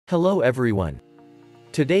Hello everyone.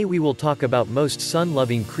 Today we will talk about most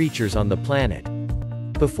sun-loving creatures on the planet.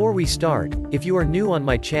 Before we start, if you are new on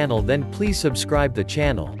my channel then please subscribe the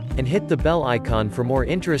channel, and hit the bell icon for more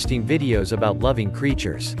interesting videos about loving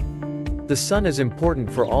creatures. The sun is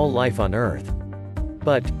important for all life on Earth.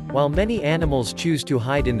 But, while many animals choose to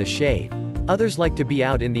hide in the shade, others like to be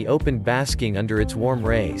out in the open basking under its warm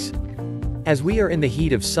rays. As we are in the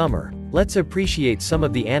heat of summer, let's appreciate some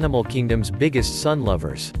of the animal kingdom's biggest sun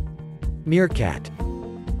lovers. Meerkat.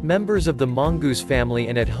 Members of the mongoose family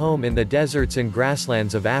and at home in the deserts and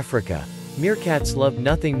grasslands of Africa, meerkats love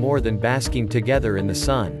nothing more than basking together in the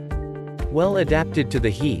sun. Well adapted to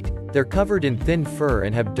the heat, they're covered in thin fur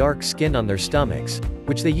and have dark skin on their stomachs,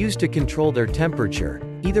 which they use to control their temperature,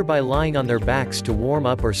 either by lying on their backs to warm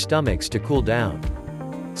up or stomachs to cool down.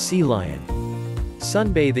 Sea lion.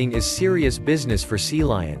 Sunbathing is serious business for sea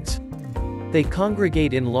lions. They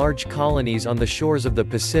congregate in large colonies on the shores of the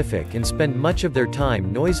Pacific and spend much of their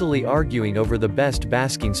time noisily arguing over the best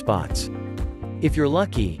basking spots. If you're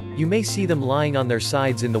lucky, you may see them lying on their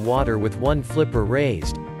sides in the water with one flipper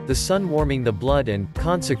raised, the sun warming the blood and,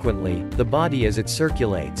 consequently, the body as it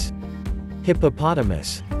circulates.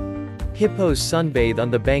 Hippopotamus. Hippos sunbathe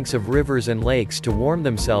on the banks of rivers and lakes to warm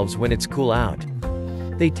themselves when it's cool out.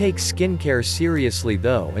 They take skincare seriously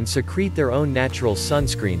though and secrete their own natural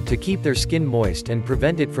sunscreen to keep their skin moist and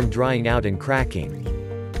prevent it from drying out and cracking.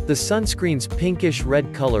 The sunscreen's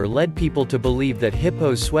pinkish-red color led people to believe that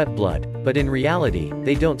hippos sweat blood, but in reality,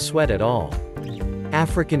 they don't sweat at all.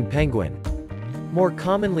 African penguin. More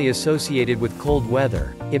commonly associated with cold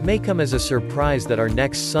weather, it may come as a surprise that our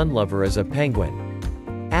next sun lover is a penguin.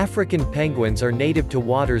 African penguins are native to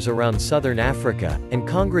waters around southern Africa, and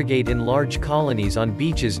congregate in large colonies on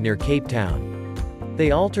beaches near Cape Town.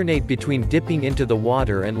 They alternate between dipping into the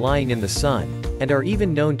water and lying in the sun, and are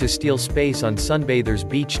even known to steal space on sunbathers'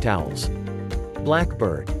 beach towels.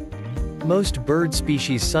 Blackbird. Most bird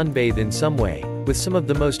species sunbathe in some way, with some of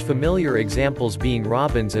the most familiar examples being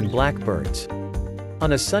robins and blackbirds.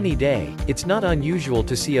 On a sunny day, it's not unusual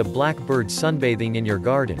to see a blackbird sunbathing in your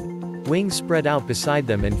garden, wings spread out beside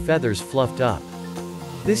them and feathers fluffed up.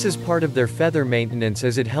 This is part of their feather maintenance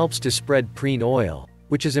as it helps to spread preen oil,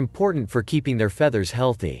 which is important for keeping their feathers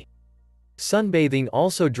healthy. Sunbathing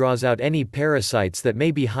also draws out any parasites that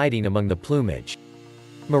may be hiding among the plumage.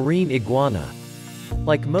 Marine iguana.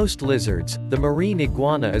 Like most lizards, the marine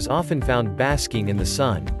iguana is often found basking in the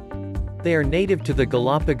sun. They are native to the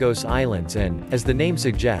Galapagos Islands and, as the name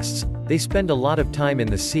suggests, they spend a lot of time in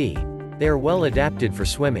the sea. They are well adapted for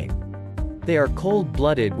swimming. They are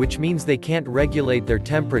cold-blooded, which means they can't regulate their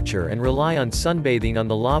temperature and rely on sunbathing on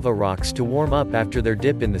the lava rocks to warm up after their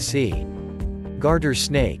dip in the sea. Garter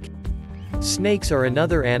snake. Snakes are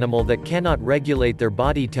another animal that cannot regulate their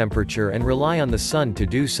body temperature and rely on the sun to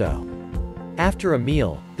do so. After a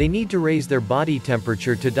meal, they need to raise their body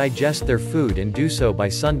temperature to digest their food and do so by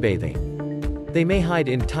sunbathing. They may hide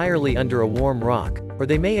entirely under a warm rock, or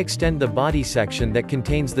they may extend the body section that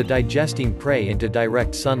contains the digesting prey into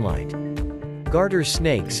direct sunlight. Garter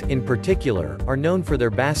snakes, in particular, are known for their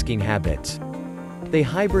basking habits. They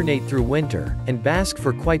hibernate through winter, and bask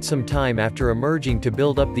for quite some time after emerging to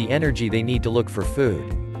build up the energy they need to look for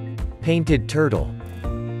food. Painted turtle.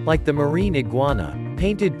 Like the marine iguana,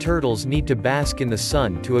 painted turtles need to bask in the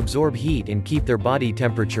sun to absorb heat and keep their body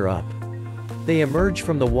temperature up. They emerge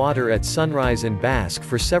from the water at sunrise and bask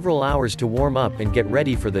for several hours to warm up and get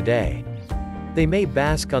ready for the day. They may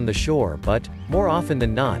bask on the shore but, more often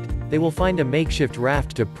than not, they will find a makeshift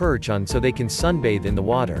raft to perch on so they can sunbathe in the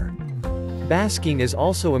water. Basking is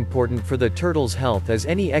also important for the turtle's health as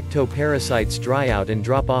any ectoparasites dry out and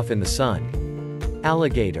drop off in the sun.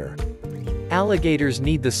 Alligator. Alligators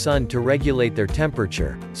need the sun to regulate their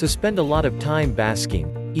temperature, so spend a lot of time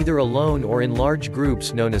basking, either alone or in large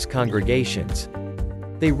groups known as congregations.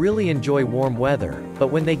 They really enjoy warm weather, but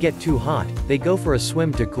when they get too hot, they go for a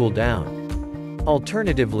swim to cool down.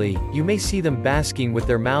 Alternatively, you may see them basking with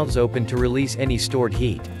their mouths open to release any stored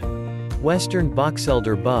heat. Western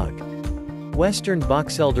boxelder bug. Western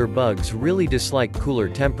boxelder bugs really dislike cooler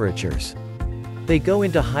temperatures. They go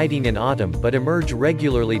into hiding in autumn but emerge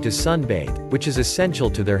regularly to sunbathe, which is essential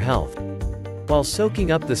to their health. While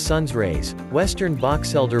soaking up the sun's rays, western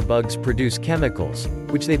boxelder bugs produce chemicals,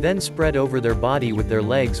 which they then spread over their body with their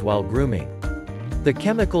legs while grooming. The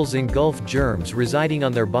chemicals engulf germs residing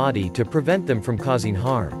on their body to prevent them from causing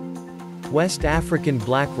harm. West African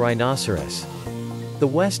black rhinoceros. The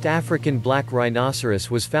West African black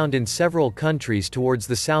rhinoceros was found in several countries towards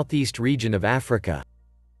the southeast region of Africa.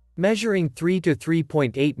 Measuring 3 to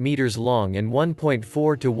 3.8 meters long and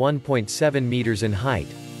 1.4 to 1.7 meters in height,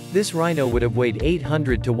 This rhino would have weighed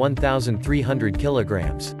 800 to 1,300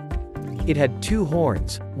 kilograms. It had two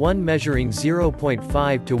horns, one measuring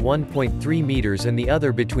 0.5 to 1.3 meters and the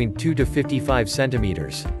other between 2 to 55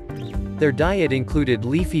 centimeters. Their diet included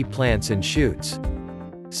leafy plants and shoots.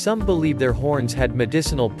 Some believe their horns had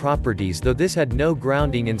medicinal properties, though this had no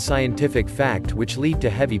grounding in scientific fact, which led to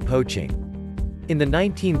heavy poaching. In the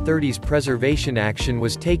 1930s, preservation action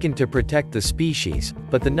was taken to protect the species,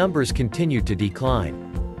 but the numbers continued to decline.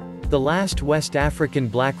 The last West African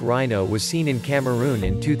black rhino was seen in Cameroon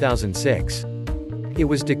in 2006. It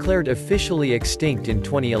was declared officially extinct in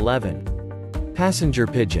 2011. Passenger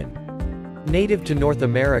pigeon. Native to North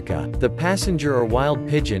America, the passenger or wild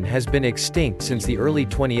pigeon has been extinct since the early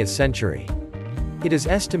 20th century. It is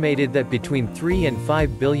estimated that between 3 and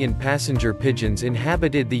 5 billion passenger pigeons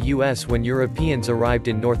inhabited the U.S. when Europeans arrived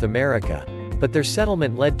in North America, but their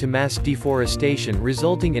settlement led to mass deforestation,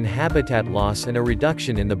 resulting in habitat loss and a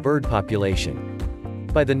reduction in the bird population.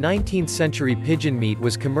 By the 19th century, pigeon meat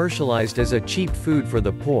was commercialized as a cheap food for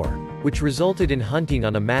the poor, which resulted in hunting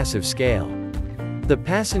on a massive scale. The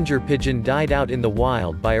passenger pigeon died out in the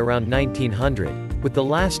wild by around 1900, with the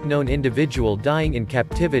last known individual dying in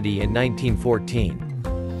captivity in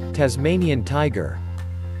 1914. Tasmanian tiger.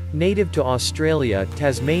 Native to Australia,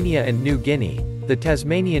 Tasmania and New Guinea, the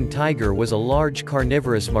Tasmanian tiger was a large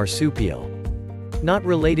carnivorous marsupial. Not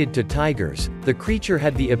related to tigers, the creature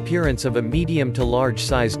had the appearance of a medium to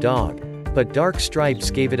large-sized dog, but dark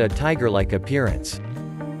stripes gave it a tiger-like appearance.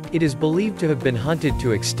 It is believed to have been hunted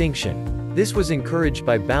to extinction. This was encouraged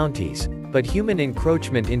by bounties, but human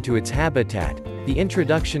encroachment into its habitat, the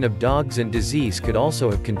introduction of dogs and disease could also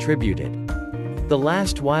have contributed. The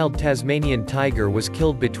last wild Tasmanian tiger was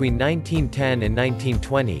killed between 1910 and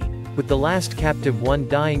 1920, with the last captive one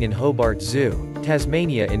dying in Hobart Zoo,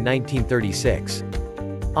 Tasmania in 1936.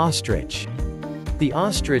 Ostrich. The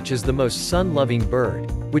ostrich is the most sun-loving bird,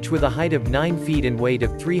 which with a height of 9 feet and weight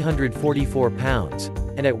of 344 pounds,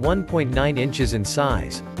 and at 1.9 inches in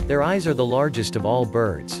size, their eyes are the largest of all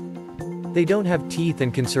birds. They don't have teeth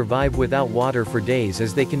and can survive without water for days,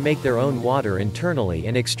 as they can make their own water internally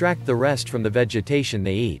and extract the rest from the vegetation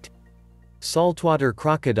they eat. Saltwater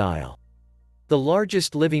crocodile. The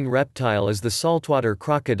largest living reptile is the saltwater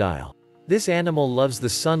crocodile. This animal loves the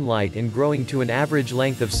sunlight and growing to an average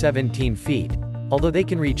length of 17 feet, although they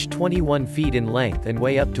can reach 21 feet in length and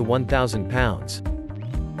weigh up to 1,000 pounds.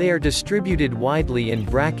 They are distributed widely in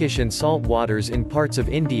brackish and salt waters in parts of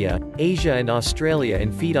India, Asia and Australia,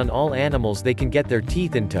 and feed on all animals they can get their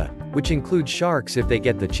teeth into, which include sharks if they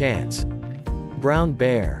get the chance. Brown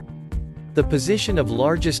bear. The position of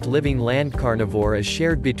largest living land carnivore is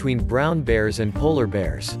shared between brown bears and polar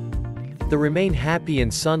bears. They remain happy in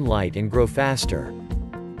sunlight and grow faster.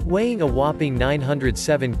 Weighing a whopping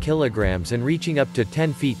 907 kilograms and reaching up to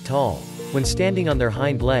 10 feet tall, when standing on their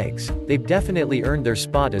hind legs, they've definitely earned their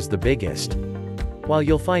spot as the biggest. While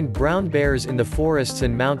you'll find brown bears in the forests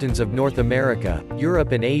and mountains of North America,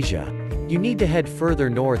 Europe and Asia, you need to head further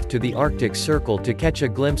north to the Arctic Circle to catch a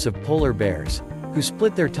glimpse of polar bears, who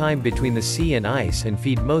split their time between the sea and ice and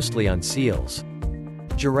feed mostly on seals.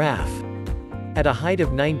 Giraffe. At a height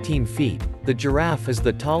of 19 feet, the giraffe is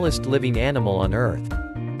the tallest living animal on Earth.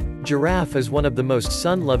 Giraffe is one of the most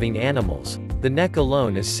sun-loving animals. The neck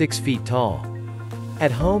alone is 6 feet tall.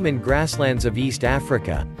 At home in grasslands of East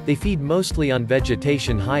Africa, they feed mostly on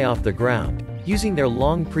vegetation high off the ground, using their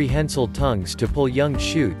long prehensile tongues to pull young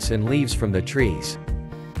shoots and leaves from the trees.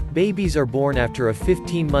 Babies are born after a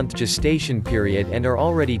 15-month gestation period and are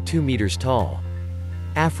already 2 meters tall.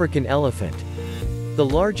 African elephant. The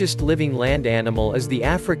largest living land animal is the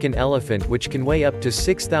African elephant, which can weigh up to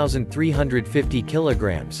 6,350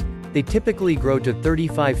 kilograms. They typically grow to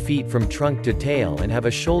 35 feet from trunk to tail and have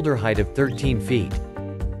a shoulder height of 13 feet.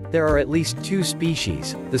 There are at least 2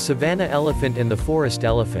 species, the savanna elephant and the forest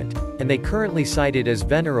elephant, and they currently cited as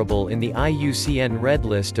venerable in the IUCN Red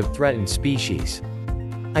List of Threatened Species.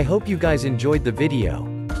 I hope you guys enjoyed the video.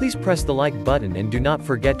 Please press the like button and do not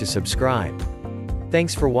forget to subscribe.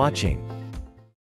 Thanks for watching.